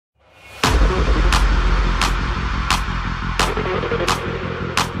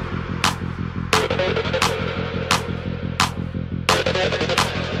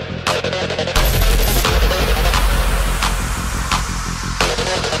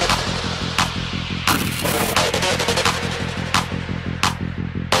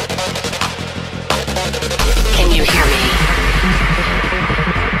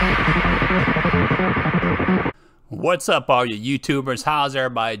What's up, all you YouTubers? How's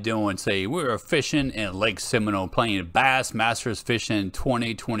everybody doing today? We're fishing in Lake Seminole playing Bassmaster Fishing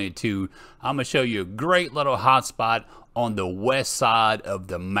 2022. I'm going to show you a great little hot spot on the west side of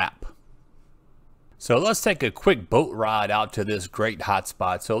the map. So let's take a quick boat ride out to this great hot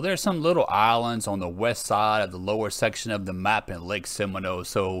spot. So there's some little islands on the west side of the lower section of the map in Lake Seminole.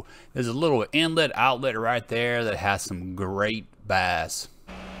 So there's a little inlet outlet right there that has some great bass.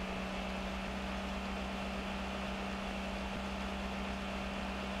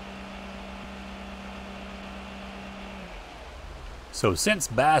 So since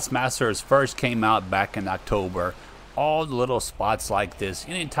Bassmasters first came out back in October, all the little spots like this,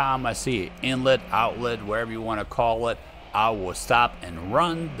 anytime I see an inlet, outlet, wherever you want to call it, I will stop and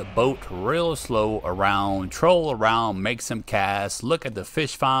run the boat real slow around, troll around, make some casts, look at the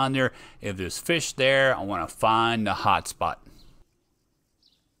fish finder. If there's fish there, I want to find the hot spot.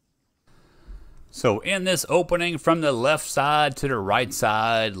 So in this opening from the left side to the right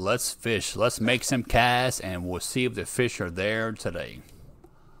side, let's fish. Let's make some casts and we'll see if the fish are there today.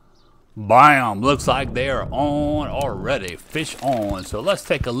 Bam! Looks like they are on already. Fish on. So let's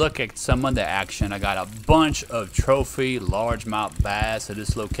take a look at some of the action. I got a bunch of trophy largemouth bass at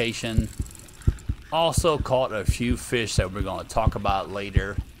this location. Also caught a few fish that we're going to talk about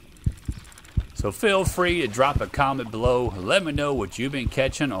later. So feel free to drop a comment below. Let me know what you've been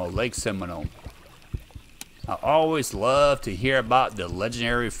catching on Lake Seminole. I always love to hear about the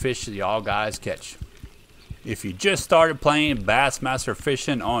legendary fish that y'all guys catch. If you just started playing Bassmaster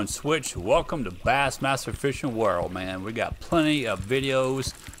Fishing on Switch, welcome to Bassmaster Fishing World, man. We got plenty of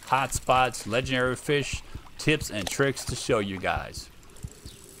videos, hot spots, legendary fish, tips and tricks to show you guys.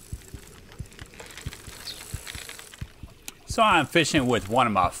 So I'm fishing with one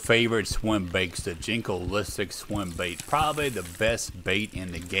of my favorite swim baits, the Jinkolistic swim bait. Probably the best bait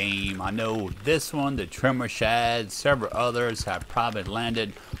in the game. I know this one, the trimmer shad, several others have probably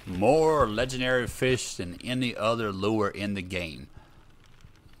landed more legendary fish than any other lure in the game.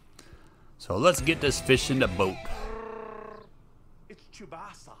 So let's get this fish in the boat. It's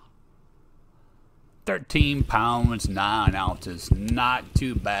Chubasa. 13 pounds, 9 ounces, not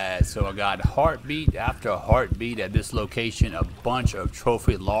too bad. So I got heartbeat after heartbeat at this location, a bunch of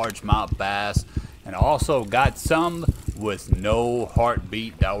trophy largemouth bass, and also got some with no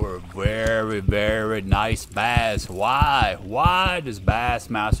heartbeat that were very nice bass. Why does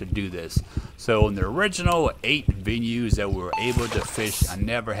Bassmaster do this? So in the original 8 venues that we were able to fish, I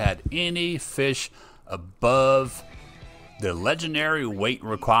never had any fish above the legendary weight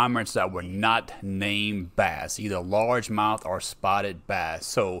requirements that were not named bass, either largemouth or spotted bass.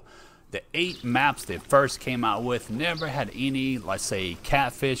 So the 8 maps they first came out with never had any, let's say,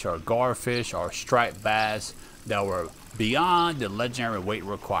 catfish or garfish or striped bass that were beyond the legendary weight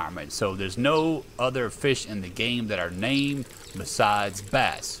requirement. So there's no other fish in the game that are named besides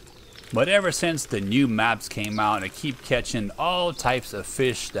bass. But ever since the new maps came out, I keep catching all types of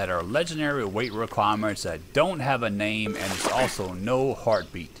fish that are legendary weight requirements that don't have a name, and it's also no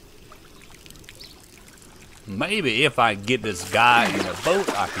heartbeat. Maybe if I get this guy in the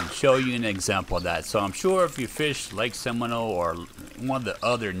boat, I can show you an example of that. So I'm sure if you fish Lake Seminole or one of the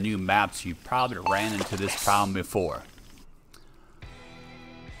other new maps, you probably ran into this problem before.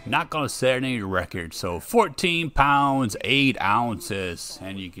 Not gonna set any record. So 14 pounds 8 ounces,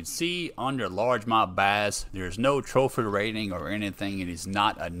 and you can see under largemouth bass there's no trophy rating or anything, and he's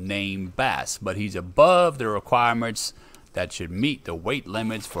not a named bass, but he's above the requirements that should meet the weight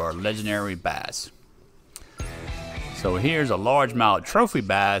limits for a legendary bass. So here's a largemouth trophy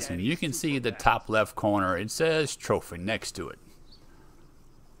bass, and you can see the top left corner, it says trophy next to it.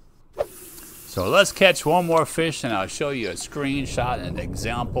 So let's catch one more fish and I'll show you a screenshot and an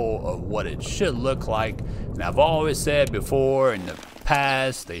example of what it should look like. And I've always said before in the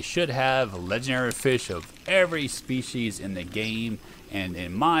past, they should have legendary fish of every species in the game. And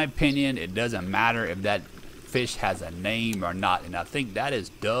in my opinion, it doesn't matter if that fish has a name or not. And I think that is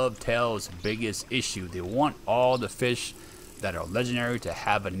Dovetail's biggest issue. They want all the fish that are legendary to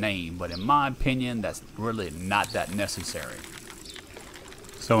have a name. But in my opinion, that's really not that necessary.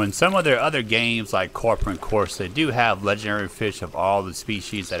 So in some of their other games like Corporate Course, they do have legendary fish of all the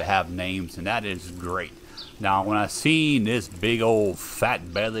species that have names, and that is great. Now when I seen this big old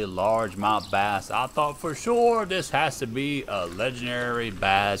fat belly largemouth bass, I thought for sure this has to be a legendary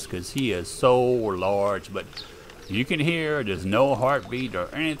bass because he is so large, but you can hear there's no heartbeat or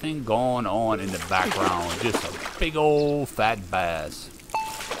anything going on in the background, just a big old fat bass.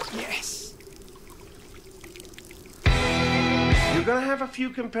 Yes. You're gonna have a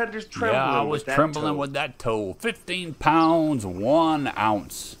few competitors trembling. Yeah, I was trembling with that toe. 15 pounds 1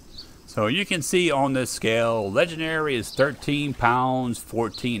 ounce. So you can see on this scale, Legendary is 13 pounds,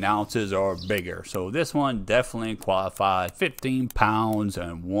 14 ounces or bigger. So this one definitely qualified 15 pounds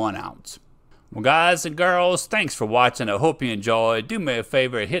and 1 ounce. Well, guys and girls, thanks for watching. I hope you enjoyed. Do me a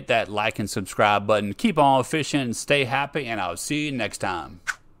favor, hit that like and subscribe button. Keep on fishing, stay happy, and I'll see you next time.